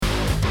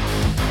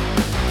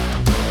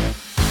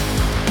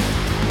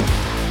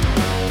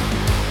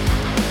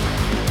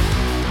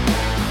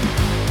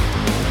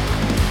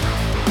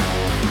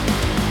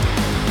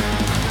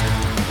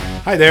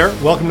Hi there,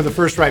 welcome to the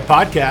First Right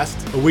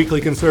Podcast, a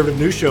weekly conservative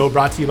news show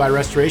brought to you by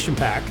Restoration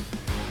PAC.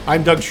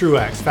 I'm Doug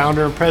Truax,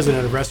 founder and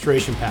president of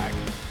Restoration PAC.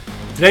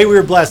 Today we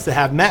are blessed to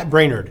have Matt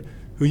Braynard,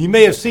 who you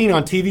may have seen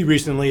on TV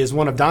recently as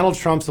one of Donald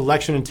Trump's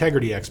election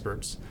integrity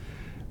experts.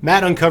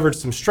 Matt uncovered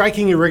some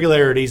striking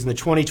irregularities in the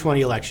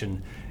 2020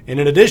 election, and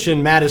in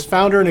addition, Matt is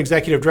founder and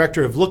executive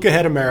director of Look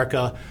Ahead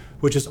America,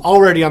 which is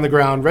already on the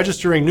ground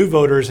registering new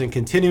voters and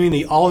continuing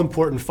the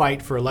all-important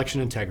fight for election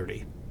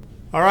integrity.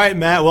 All right,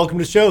 Matt, welcome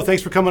to the show.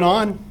 Thanks for coming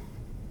on.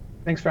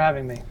 Thanks for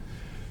having me.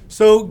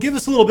 So give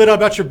us a little bit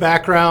about your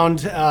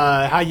background,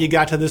 how you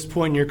got to this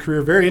point in your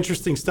career. Very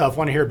interesting stuff.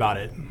 Want to hear about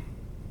it.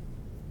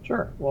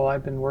 Sure. Well,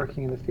 I've been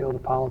working in the field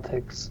of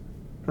politics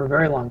for a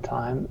very long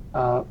time.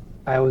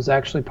 I was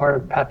actually part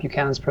of Pat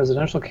Buchanan's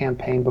presidential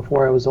campaign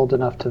before I was old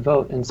enough to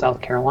vote in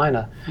South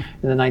Carolina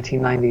in the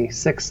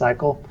 1996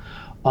 cycle.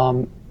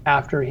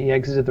 After he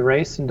exited the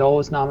race and Dole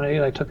was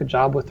nominated, I took a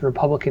job with the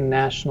Republican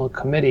National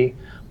Committee,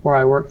 where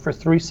I worked for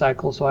 3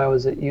 cycles while I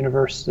was at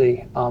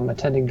university,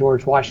 attending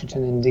George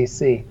Washington in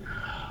D.C.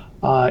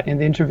 In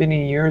the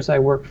intervening years, I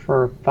worked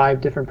for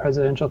 5 different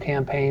presidential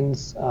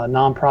campaigns,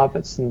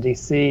 nonprofits in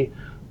D.C.,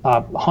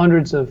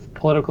 hundreds of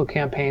political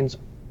campaigns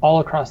all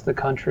across the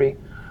country,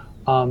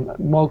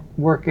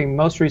 working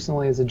most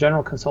recently as a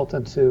general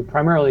consultant to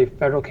primarily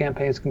federal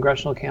campaigns,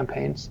 congressional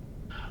campaigns.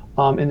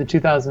 In the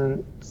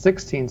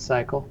 2016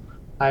 cycle,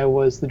 I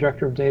was the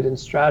director of data and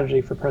strategy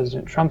for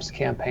President Trump's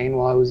campaign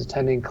while I was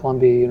attending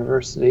Columbia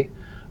University,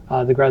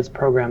 the grads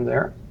program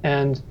there.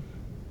 And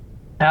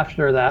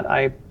after that,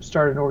 I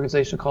started an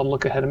organization called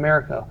Look Ahead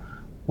America,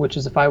 which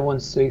is a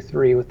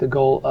 501c3 with the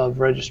goal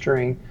of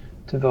registering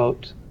to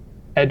vote,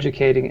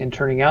 educating and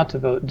turning out to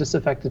vote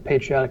disaffected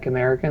patriotic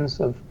Americans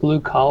of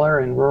blue collar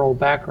and rural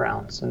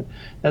backgrounds. And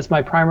that's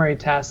my primary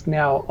task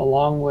now,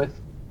 along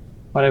with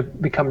what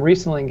I've become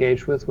recently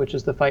engaged with, which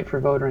is the fight for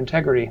voter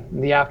integrity. In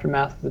the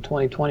aftermath of the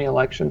 2020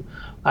 election,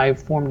 I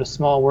formed a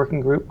small working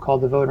group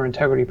called the Voter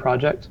Integrity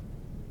Project.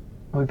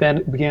 We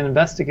began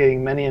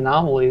investigating many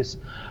anomalies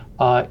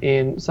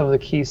in some of the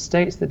key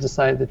states that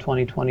decided the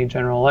 2020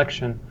 general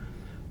election.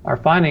 Our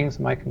findings,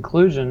 my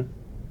conclusion,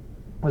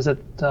 was that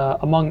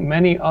among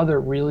many other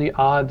really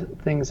odd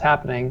things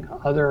happening,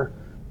 other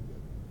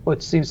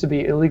what seems to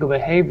be illegal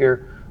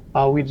behavior,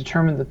 we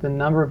determined that the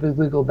number of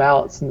illegal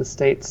ballots in the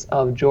states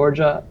of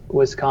Georgia,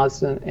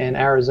 Wisconsin, and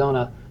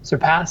Arizona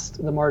surpassed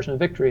the margin of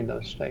victory in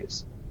those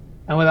states.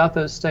 And without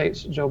those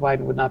states, Joe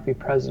Biden would not be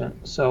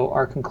president. So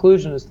our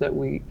conclusion is that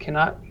we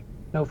cannot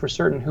know for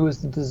certain who is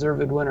the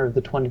deserved winner of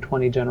the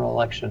 2020 general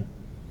election.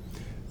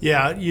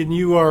 Yeah,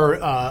 you are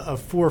a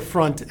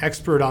forefront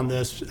expert on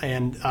this,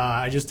 and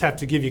I just have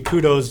to give you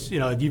kudos. You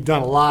know, you've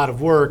done a lot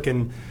of work,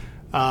 and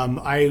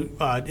I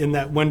in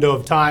that window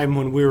of time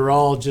when we were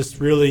all just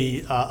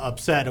really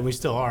upset, and we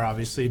still are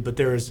obviously, but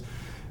there's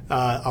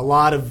a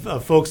lot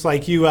of folks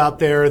like you out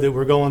there that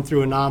were going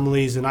through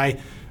anomalies, and I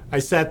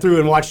sat through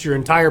and watched your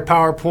entire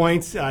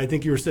PowerPoint. I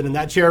think you were sitting in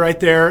that chair right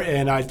there,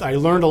 and I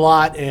learned a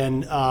lot,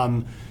 and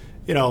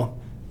you know,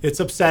 it's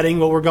upsetting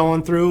what we're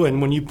going through,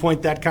 and when you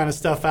point that kind of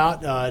stuff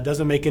out, it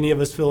doesn't make any of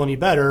us feel any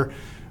better,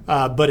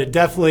 but it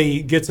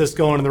definitely gets us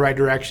going in the right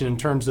direction in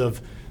terms of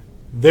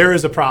there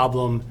is a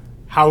problem.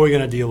 How are we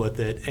going to deal with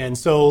it? And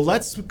so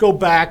let's go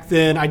back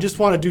then. I just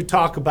want to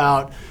talk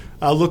about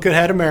Look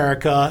Ahead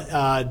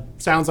America.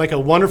 Sounds like a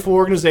wonderful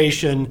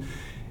organization.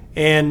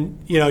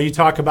 And, you know, you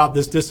talk about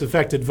this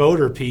disaffected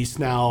voter piece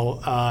now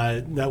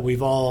that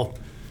we've all,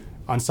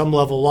 on some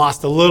level,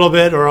 lost a little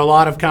bit or a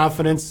lot of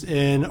confidence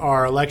in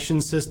our election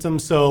system.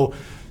 So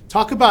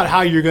talk about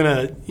how you're going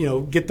to, you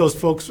know, get those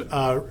folks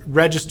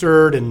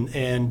registered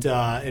and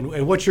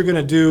what you're going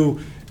to do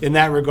in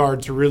that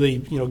regard to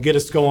really, you know, get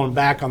us going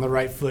back on the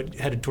right foot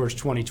headed towards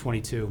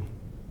 2022.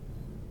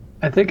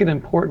 I think an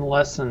important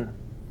lesson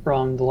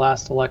from the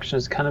last election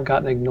has kind of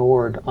gotten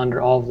ignored under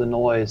all of the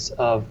noise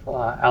of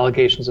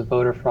allegations of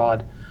voter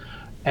fraud.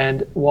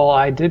 And while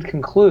I did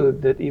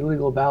conclude that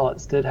illegal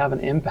ballots did have an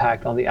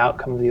impact on the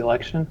outcome of the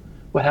election,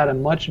 what had a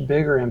much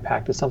bigger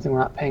impact is something we're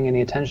not paying any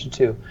attention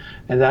to,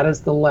 and that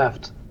is the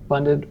left,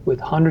 funded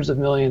with hundreds of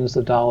millions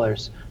of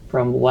dollars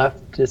from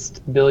leftist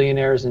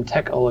billionaires and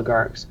tech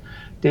oligarchs,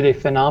 did a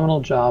phenomenal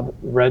job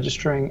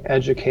registering,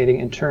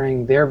 educating, and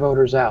turning their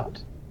voters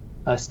out.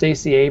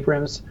 Stacey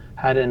Abrams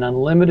had an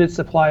unlimited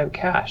supply of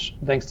cash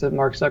thanks to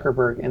Mark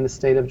Zuckerberg in the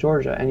state of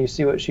Georgia, and you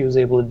see what she was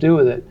able to do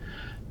with it.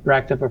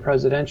 Racked up a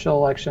presidential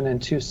election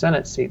and 2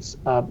 Senate seats,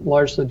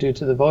 largely due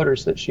to the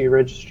voters that she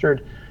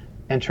registered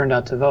and turned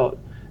out to vote.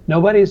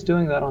 Nobody's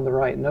doing that on the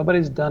right.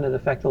 Nobody's done it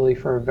effectively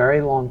for a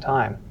very long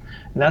time.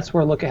 And that's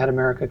where Look Ahead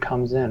America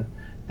comes in.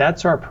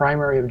 That's our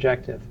primary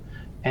objective.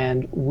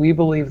 And we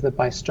believe that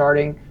by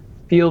starting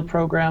field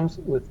programs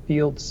with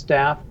field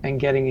staff and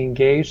getting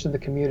engaged in the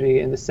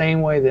community in the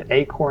same way that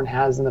Acorn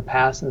has in the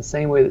past, in the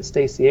same way that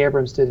Stacey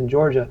Abrams did in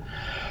Georgia,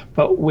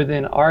 but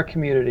within our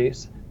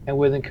communities and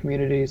within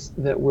communities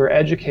that we're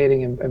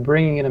educating and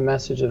bringing in a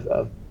message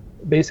of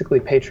basically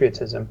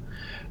patriotism,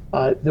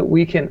 that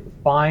we can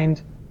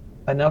find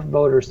enough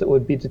voters that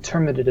would be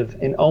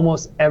determinative in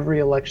almost every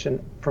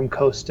election from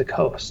coast to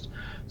coast.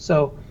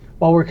 So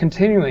while we're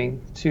continuing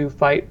to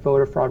fight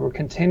voter fraud, we're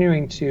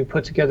continuing to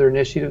put together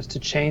initiatives to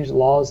change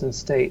laws in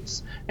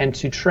states and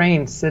to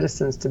train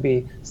citizens to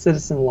be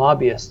citizen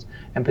lobbyists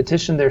and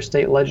petition their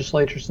state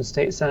legislatures and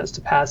state senates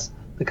to pass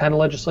the kind of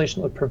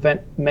legislation that would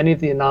prevent many of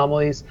the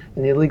anomalies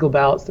and the illegal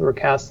ballots that were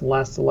cast in the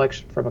last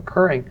election from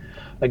occurring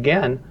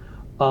again.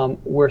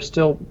 We're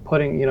still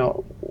putting,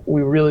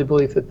 we really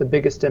believe that the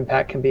biggest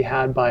impact can be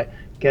had by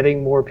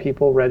getting more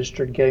people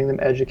registered, getting them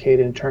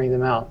educated, and turning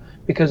them out.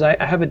 Because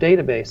I have a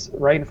database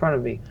right in front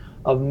of me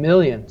of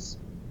millions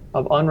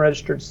of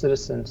unregistered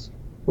citizens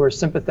who are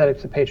sympathetic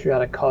to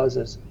patriotic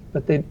causes,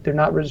 but they're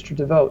not registered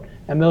to vote,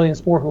 and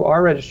millions more who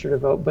are registered to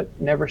vote but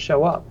never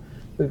show up.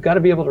 We've got to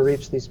be able to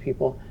reach these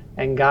people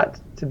and got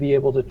to be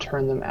able to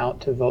turn them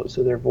out to vote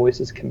so their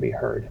voices can be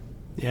heard.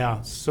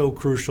 Yeah, so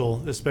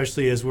crucial,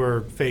 especially as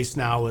we're faced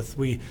now with,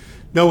 we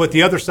know what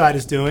the other side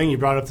is doing. You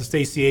brought up the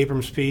Stacey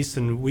Abrams piece,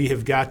 and we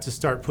have got to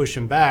start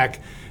pushing back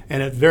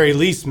and at very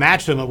least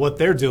match them at what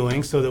they're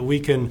doing so that we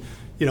can,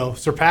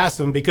 surpass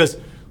them, because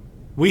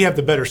we have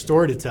the better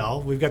story to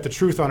tell. We've got the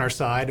truth on our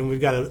side, and we've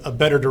got a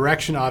better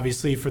direction,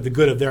 obviously, for the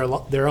good of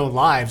their own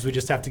lives. We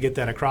just have to get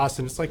that across.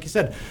 And it's like you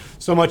said,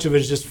 so much of it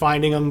is just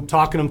finding them,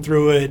 talking them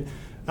through it,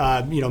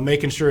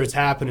 making sure it's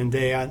happening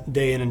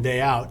day in and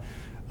day out.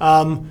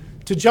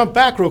 To jump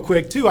back real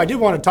quick, too, I did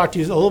want to talk to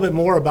you a little bit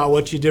more about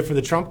what you did for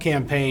the Trump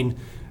campaign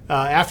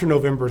after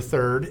November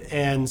 3rd.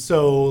 And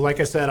so, like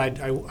I said,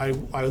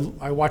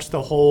 I watched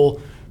the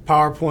whole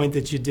PowerPoint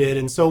that you did.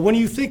 And so when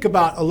you think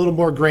about a little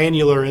more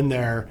granular in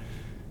there,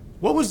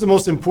 what was the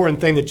most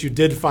important thing that you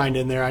did find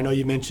in there? I know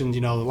you mentioned,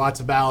 lots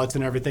of ballots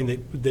and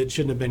everything that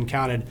shouldn't have been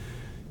counted.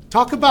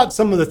 Talk about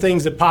some of the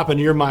things that pop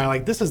into your mind,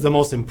 like this is the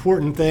most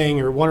important thing,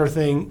 or one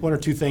or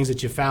two things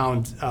that you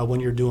found when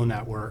you're doing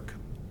that work.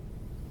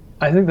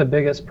 I think the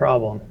biggest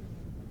problem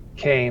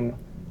came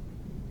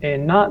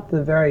in not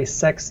the very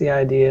sexy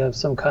idea of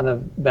some kind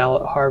of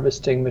ballot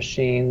harvesting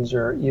machines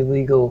or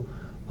illegal,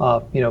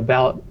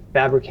 ballot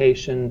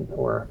fabrication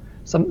or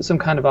some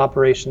kind of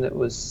operation that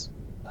was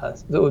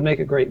that would make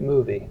a great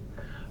movie.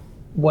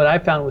 What I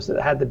found was that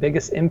it had the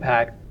biggest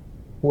impact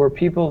were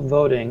people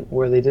voting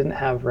where they didn't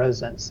have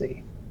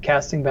residency,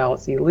 casting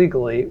ballots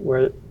illegally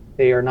where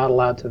they are not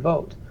allowed to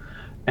vote.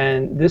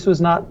 And this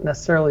was not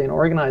necessarily an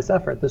organized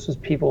effort. This was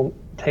people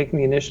taking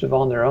the initiative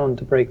on their own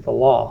to break the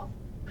law.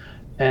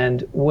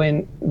 And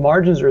when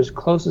margins are as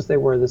close as they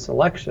were this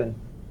election,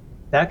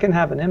 that can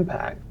have an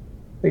impact.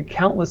 There are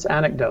countless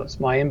anecdotes.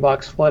 My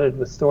inbox flooded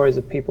with stories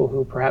of people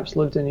who perhaps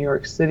lived in New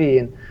York City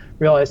and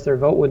realized their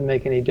vote wouldn't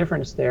make any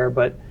difference there,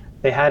 but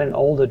they had an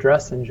old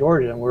address in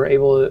Georgia and were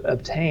able to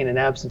obtain an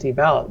absentee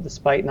ballot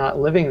despite not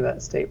living in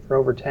that state for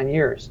over 10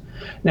 years.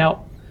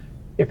 Now,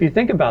 if you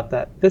think about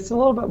that, this is a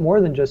little bit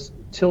more than just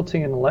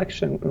tilting an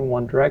election in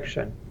one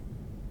direction.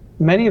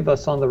 Many of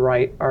us on the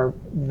right are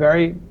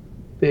very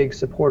big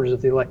supporters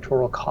of the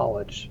Electoral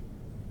College.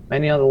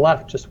 Many on the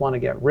left just want to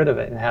get rid of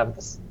it and have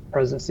the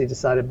presidency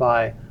decided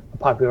by a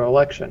popular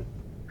election.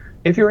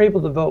 If you're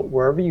able to vote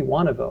wherever you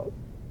want to vote,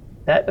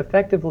 that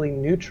effectively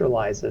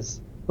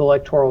neutralizes the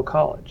Electoral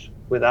College.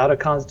 Without a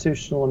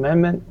constitutional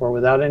amendment or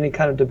without any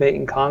kind of debate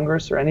in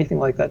Congress or anything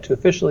like that to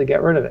officially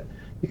get rid of it,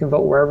 you can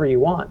vote wherever you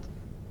want.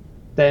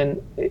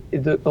 Then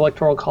the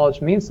Electoral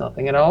College means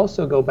nothing. And I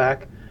also go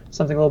back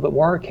something a little bit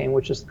more arcane,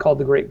 which is called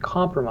the Great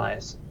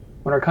Compromise.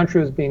 When our country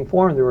was being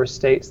formed, there were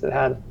states that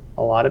had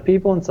a lot of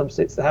people and some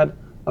states that had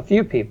a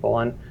few people.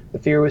 And the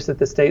fear was that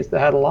the states that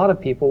had a lot of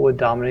people would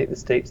dominate the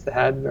states that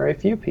had very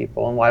few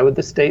people. And why would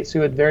the states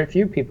who had very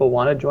few people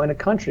want to join a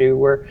country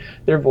where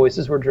their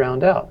voices were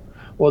drowned out?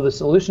 Well, the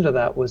solution to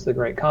that was the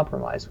Great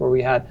Compromise, where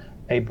we had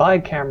a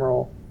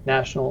bicameral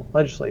national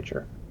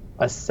legislature,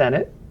 a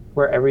Senate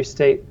where every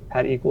state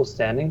had equal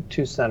standing,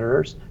 2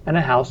 senators, and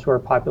a House where a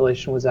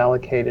population was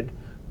allocated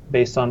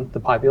based on the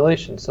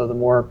population. So the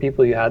more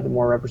people you had, the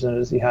more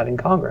representatives you had in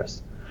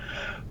Congress.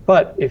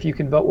 But if you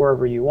can vote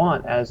wherever you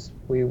want, as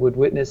we would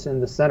witness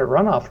in the Senate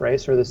runoff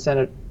race, or the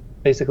Senate,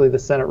 basically the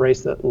Senate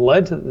race that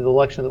led to the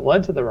election that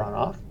led to the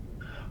runoff,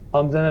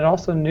 then it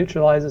also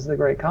neutralizes the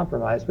Great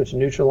Compromise, which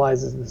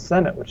neutralizes the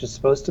Senate, which is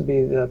supposed to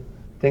be the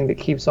thing that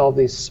keeps all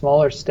these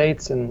smaller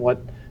states in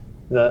what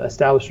the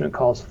establishment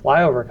calls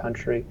flyover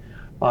country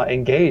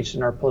engaged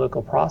in our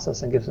political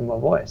process and gives them a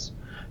voice.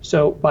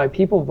 So by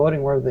people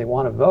voting wherever they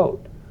want to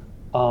vote,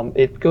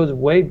 it goes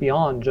way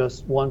beyond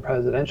just one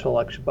presidential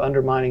election, but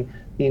undermining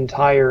the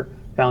entire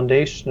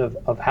foundation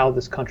of how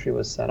this country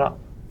was set up.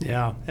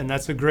 Yeah, and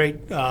that's a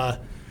great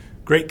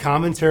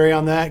commentary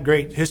on that,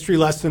 great history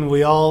lesson.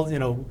 We all,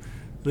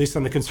 at least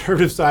on the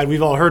conservative side,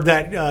 we've all heard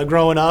that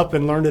growing up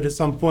and learned it at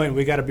some point.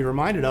 We got to be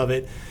reminded of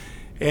it.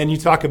 And you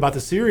talk about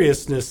the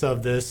seriousness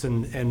of this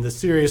and the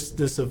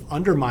seriousness of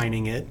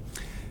undermining it,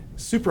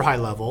 super high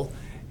level.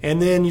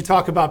 And then you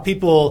talk about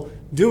people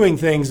doing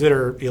things that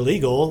are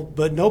illegal,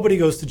 but nobody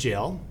goes to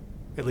jail.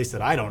 at least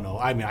that I don't know.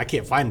 I mean, I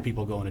can't find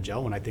people going to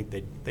jail when I think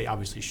they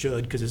obviously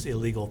should because it's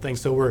illegal thing.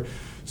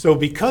 So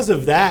because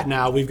of that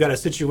now we've got a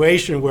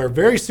situation where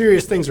very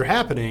serious things are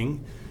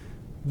happening,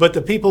 but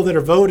the people that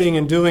are voting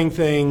and doing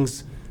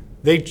things,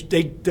 they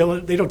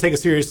don't take it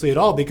seriously at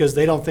all because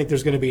they don't think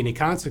there's going to be any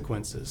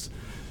consequences.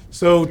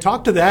 So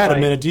talk to that a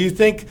minute. Do you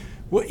think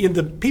in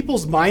the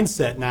people's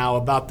mindset now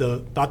about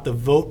the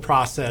vote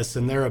process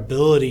and their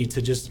ability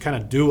to just kind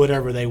of do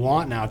whatever they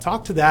want now?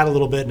 Talk to that a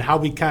little bit and how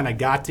we kind of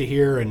got to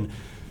here, and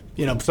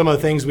some of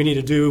the things we need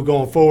to do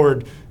going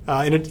forward.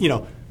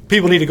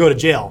 People need to go to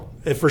jail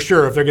for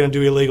sure if they're going to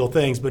do illegal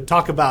things. But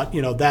talk about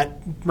that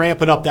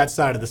ramping up that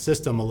side of the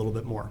system a little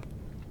bit more.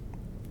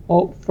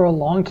 Well, for a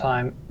long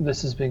time,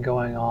 this has been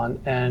going on,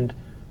 and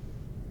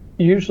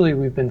usually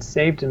we've been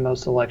saved in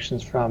most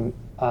elections from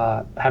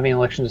having an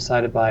election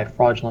decided by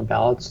fraudulent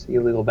ballots,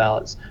 illegal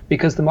ballots,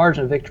 because the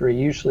margin of victory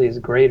usually is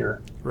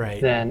greater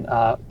than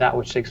that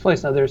which takes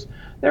place. Now, there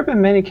have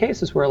been many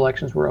cases where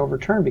elections were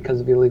overturned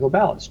because of illegal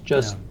ballots.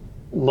 Just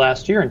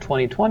last year in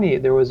 2020,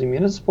 there was a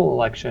municipal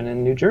election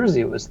in New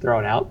Jersey that was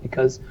thrown out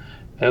because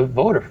of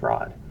voter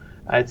fraud.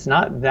 It's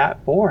not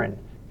that boring.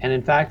 And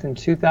in fact, in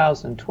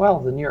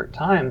 2012, the New York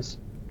Times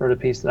wrote a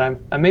piece that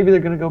maybe they're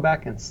going to go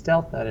back and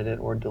stealth edit it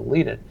or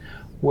delete it,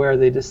 where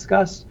they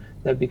discussed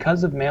that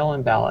because of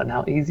mail-in ballot and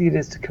how easy it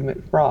is to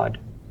commit fraud,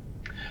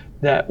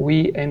 that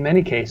we, in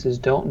many cases,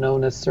 don't know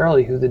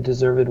necessarily who the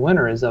deserved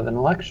winner is of an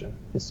election.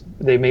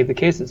 They made the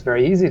case it's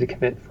very easy to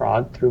commit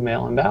fraud through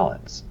mail-in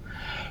ballots.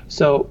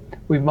 So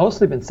we've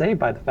mostly been saved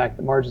by the fact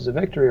that margins of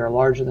victory are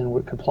larger than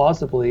what could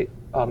plausibly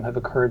have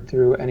occurred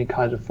through any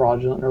kind of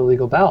fraudulent or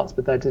illegal ballots.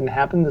 But that didn't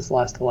happen this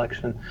last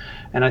election.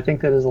 And I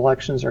think that as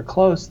elections are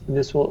close,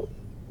 this will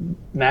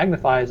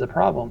magnify as a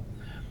problem.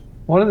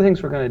 One of the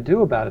things we're going to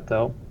do about it,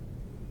 though,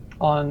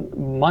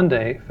 on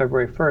Monday,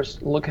 February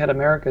 1st, Look Ahead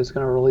America is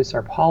going to release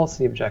our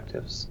policy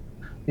objectives.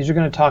 These are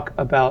going to talk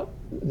about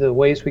the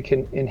ways we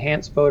can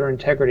enhance voter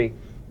integrity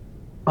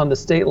on the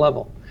state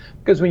level.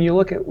 Because when you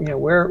look at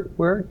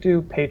where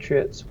do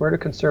patriots, where do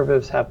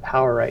conservatives have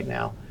power right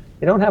now?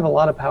 They don't have a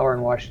lot of power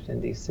in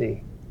Washington,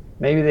 D.C.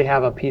 Maybe they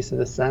have a piece of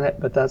the Senate,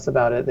 but that's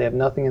about it. They have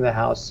nothing in the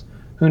House.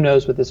 Who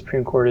knows what the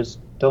Supreme Court is?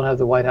 Don't have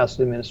the White House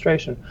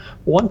administration.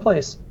 One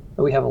place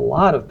that we have a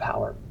lot of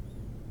power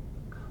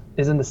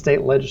is in the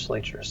state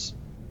legislatures.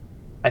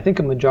 I think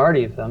a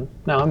majority of them,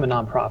 now I'm a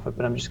nonprofit,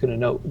 but I'm just going to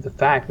note the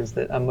fact is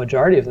that a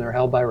majority of them are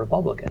held by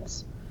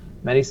Republicans.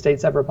 Many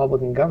states have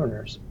Republican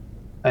governors,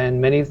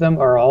 and many of them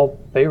are all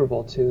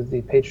favorable to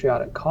the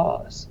patriotic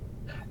cause.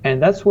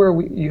 And that's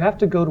where you have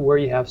to go to where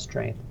you have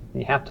strength,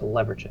 and you have to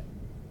leverage it.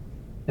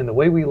 And the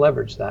way we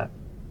leverage that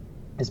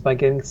is by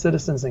getting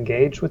citizens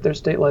engaged with their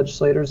state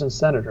legislators and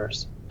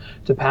senators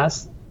to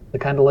pass the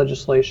kind of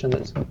legislation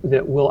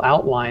that will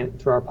outline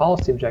through our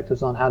policy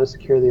objectives on how to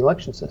secure the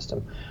election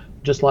system.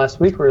 Just last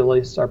week, we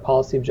released our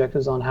policy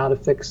objectives on how to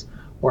fix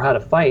or how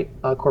to fight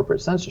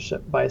corporate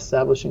censorship by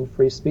establishing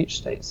free speech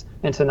states.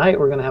 And tonight,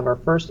 we're going to have our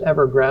first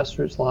ever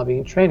grassroots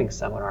lobbying training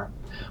seminar.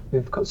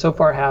 We've so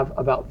far have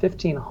about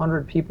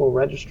 1,500 people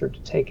registered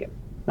to take it.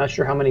 Not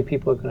sure how many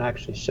people are going to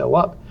actually show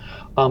up,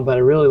 but I'm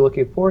really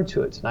looking forward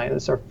to it tonight.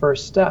 It's our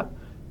first step.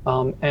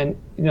 And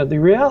the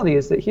reality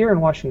is that here in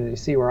Washington,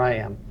 D.C., where I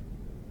am,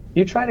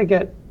 you try to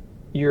get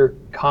your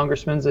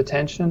congressman's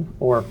attention,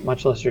 or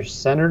much less your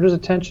senator's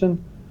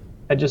attention,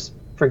 and just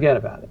forget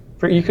about it.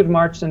 You could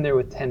march in there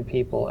with 10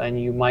 people, and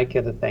you might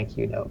get a thank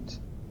you note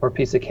or a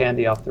piece of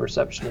candy off the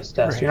receptionist's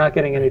desk. Right. You're not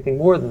getting anything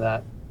more than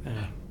that. Yeah.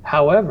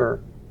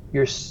 However,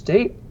 your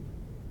state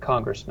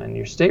congressman,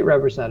 your state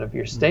representative,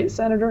 your state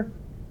senator,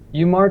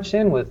 you march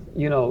in with,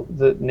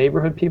 the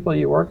neighborhood people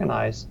you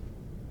organize,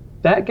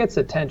 that gets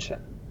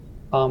attention.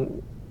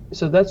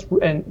 So that's,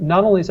 and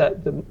not only is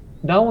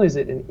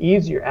it an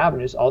easier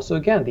avenue, it's also,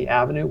 again, the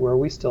avenue where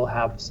we still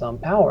have some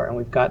power, and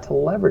we've got to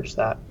leverage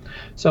that.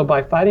 So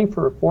by fighting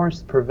for reforms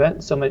to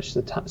prevent so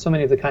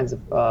many of the kinds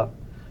of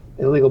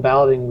illegal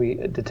balloting we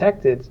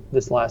detected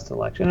this last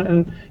election,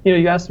 and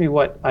you asked me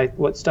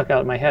what stuck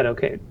out in my head.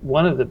 Okay,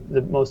 one of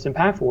the most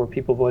impactful were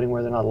people voting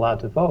where they're not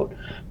allowed to vote.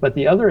 But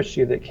the other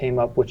issue that came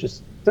up, which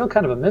is still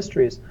kind of a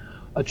mystery, is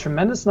a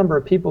tremendous number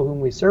of people whom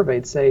we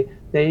surveyed say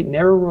they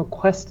never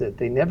requested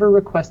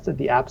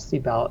the absentee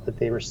ballot that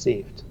they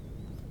received.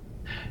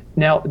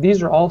 Now,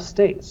 these are all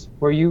states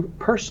where you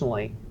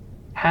personally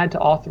had to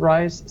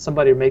authorize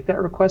somebody to make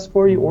that request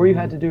for you, or you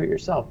had to do it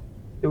yourself.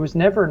 There was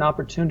never an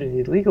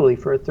opportunity legally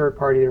for a third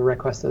party to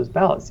request those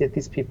ballots, yet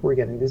these people were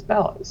getting these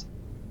ballots.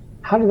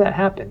 How did that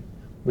happen?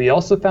 We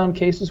also found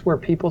cases where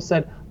people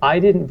said, I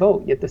didn't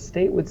vote, yet the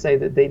state would say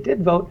that they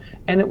did vote,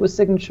 and it was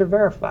signature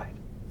verified.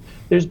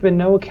 There's been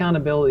no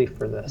accountability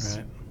for this.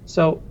 Right.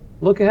 So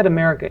Look Ahead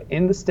America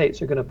in the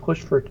states are going to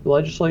push for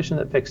legislation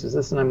that fixes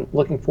this, and I'm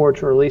looking forward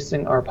to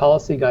releasing our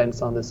policy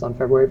guidance on this on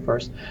February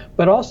 1st.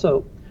 But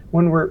also,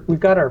 when we've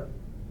got our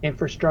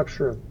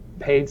infrastructure of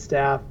paid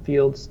staff,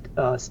 field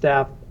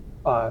staff,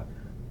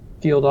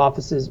 field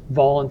offices,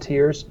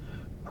 volunteers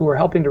who are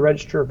helping to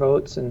register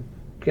votes and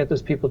get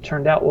those people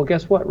turned out. Well,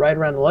 guess what? Right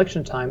around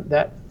election time,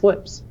 that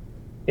flips.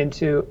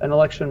 into an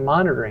election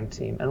monitoring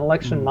team, an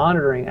election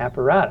monitoring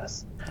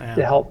apparatus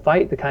to help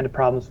fight the kind of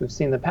problems we've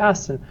seen in the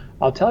past. And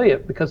I'll tell you,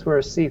 because we're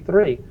a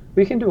C3,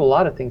 we can do a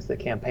lot of things that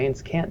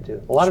campaigns can't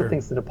do, a lot of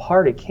things that a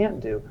party can't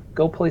do,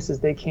 go places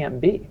they can't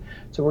be.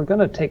 So we're going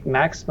to take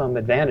maximum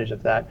advantage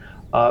of that,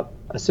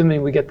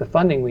 assuming we get the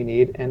funding we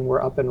need and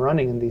we're up and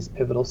running in these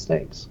pivotal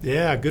states.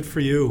 Yeah, good for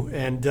you.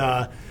 And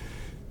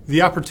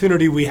the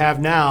opportunity we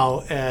have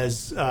now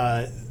as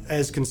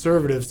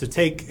conservatives to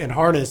take and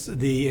harness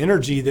the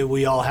energy that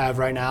we all have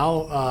right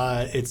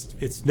now.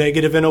 It's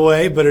negative in a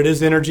way, but it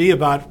is energy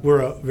about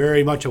we're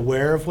very much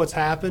aware of what's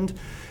happened,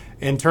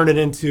 and turn it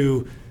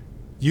into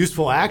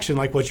useful action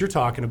like what you're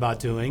talking about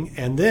doing.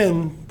 And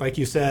then, like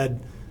you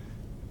said,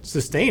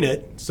 sustain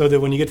it so that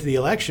when you get to the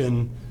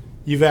election,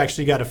 you've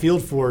actually got a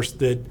field force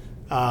that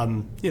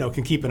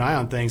can keep an eye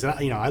on things.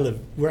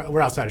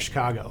 We're outside of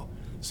Chicago.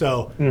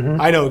 So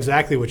I know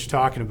exactly what you're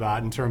talking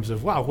about in terms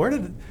of, wow,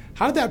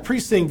 how did that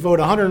precinct vote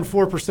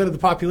 104% of the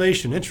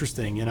population?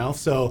 Interesting,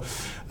 So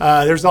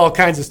there's all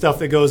kinds of stuff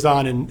that goes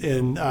on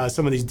in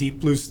some of these deep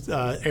blue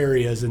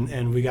areas,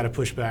 and we got to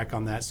push back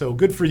on that. So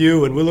good for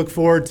you, and we look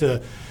forward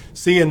to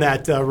seeing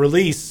that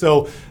release.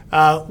 So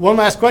one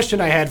last question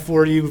I had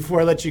for you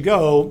before I let you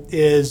go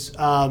is,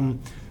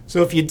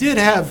 so if you did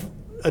have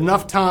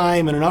enough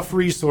time and enough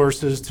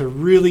resources to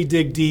really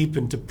dig deep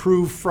and to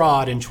prove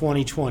fraud in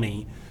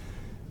 2020,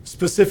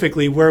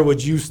 specifically, where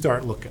would you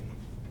start looking?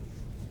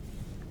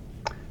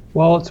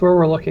 Well, it's where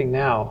we're looking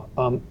now.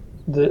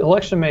 The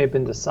election may have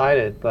been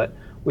decided, but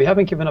we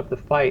haven't given up the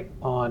fight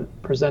on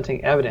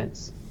presenting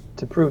evidence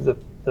to prove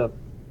the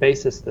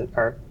basis that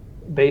our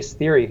base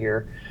theory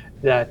here,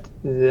 that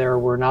there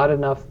were not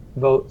enough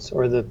votes,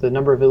 or that the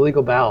number of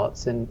illegal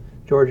ballots in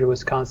Georgia,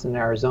 Wisconsin, and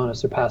Arizona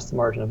surpassed the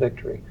margin of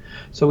victory.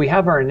 So we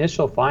have our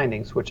initial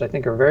findings, which I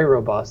think are very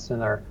robust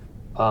and are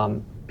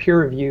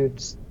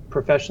peer-reviewed,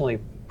 professionally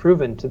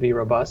proven to be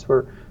robust.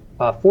 We're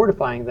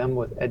fortifying them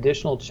with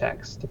additional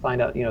checks to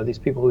find out, these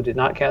people who did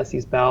not cast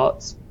these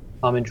ballots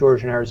in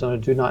Georgia and Arizona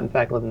do not in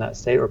fact live in that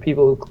state, or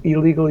people who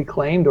illegally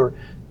claimed or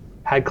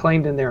had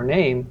claimed in their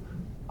name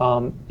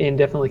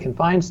indefinitely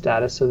confined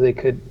status, so they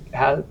could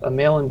have a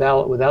mail-in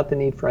ballot without the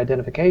need for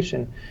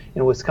identification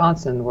in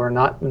Wisconsin were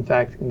not in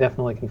fact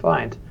indefinitely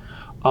confined.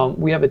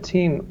 We have a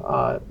team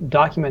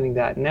documenting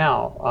that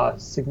now,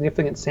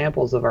 significant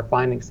samples of our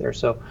findings there.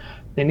 So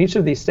in each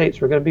of these states,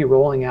 we're going to be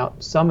rolling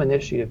out some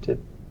initiative to,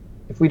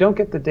 if we don't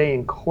get the day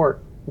in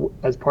court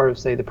as part of,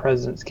 say, the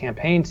president's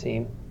campaign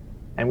team,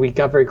 and we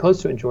got very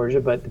close to it in Georgia,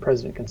 but the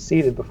president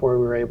conceded before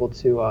we were able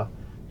to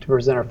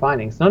present our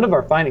findings. None of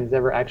our findings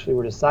ever actually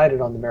were decided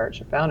on the merits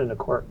or found in a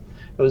court.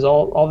 It was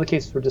all the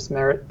cases were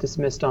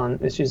dismissed on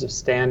issues of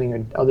standing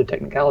or other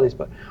technicalities,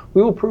 but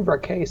we will prove our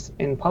case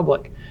in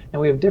public,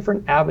 and we have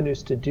different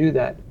avenues to do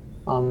that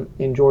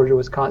in Georgia,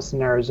 Wisconsin,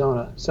 and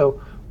Arizona.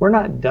 So we're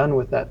not done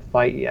with that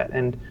fight yet,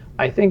 and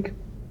I think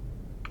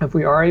if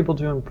we are able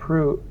to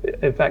prove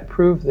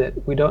that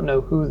we don't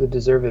know who the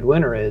deserved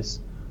winner is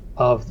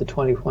of the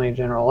 2020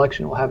 general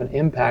election, will have an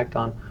impact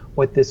on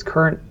what this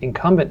current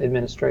incumbent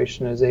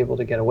administration is able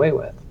to get away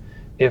with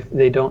if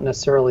they don't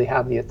necessarily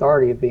have the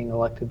authority of being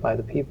elected by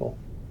the people.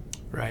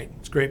 Right.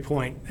 It's a great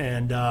point,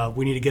 and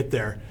we need to get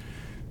there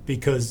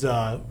because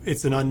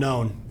it's an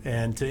unknown.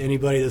 And to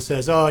anybody that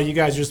says, oh, you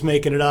guys are just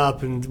making it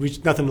up and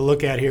nothing to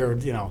look at here,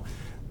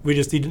 we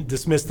just need to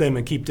dismiss them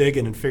and keep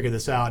digging and figure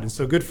this out. And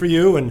so good for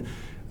you. And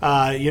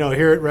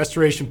here at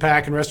Restoration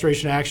PAC and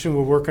Restoration Action,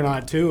 we're working on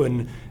it too.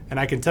 And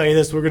I can tell you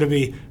this, we're going to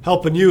be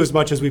helping you as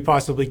much as we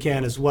possibly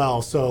can as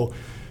well. So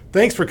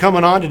thanks for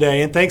coming on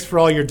today, and thanks for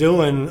all you're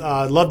doing.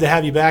 I'd love to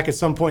have you back at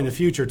some point in the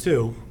future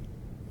too.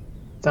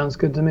 Sounds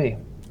good to me.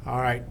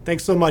 All right.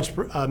 Thanks so much,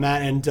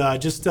 Matt. And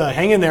just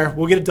hang in there.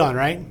 We'll get it done,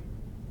 right?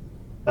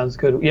 Sounds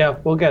good. Yeah,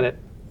 we'll get it.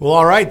 Well,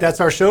 all right. That's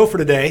our show for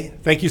today.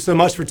 Thank you so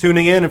much for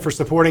tuning in and for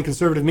supporting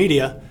conservative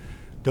media.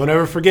 Don't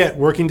ever forget,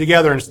 working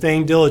together and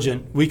staying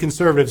diligent, we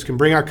conservatives can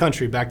bring our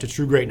country back to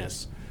true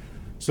greatness.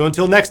 So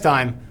until next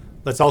time,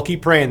 let's all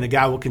keep praying that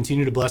God will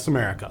continue to bless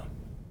America.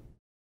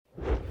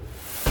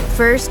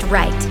 First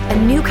Right, a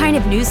new kind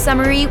of news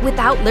summary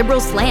without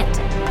liberal slant.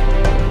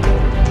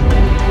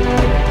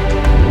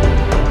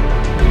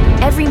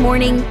 Every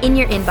morning, in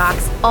your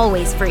inbox,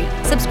 always free.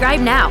 Subscribe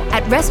now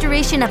at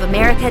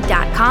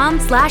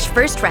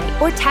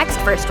restorationofamerica.com/firstright or text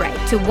First Right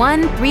to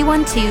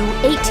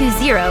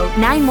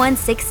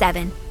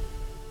 1-312-820-9167.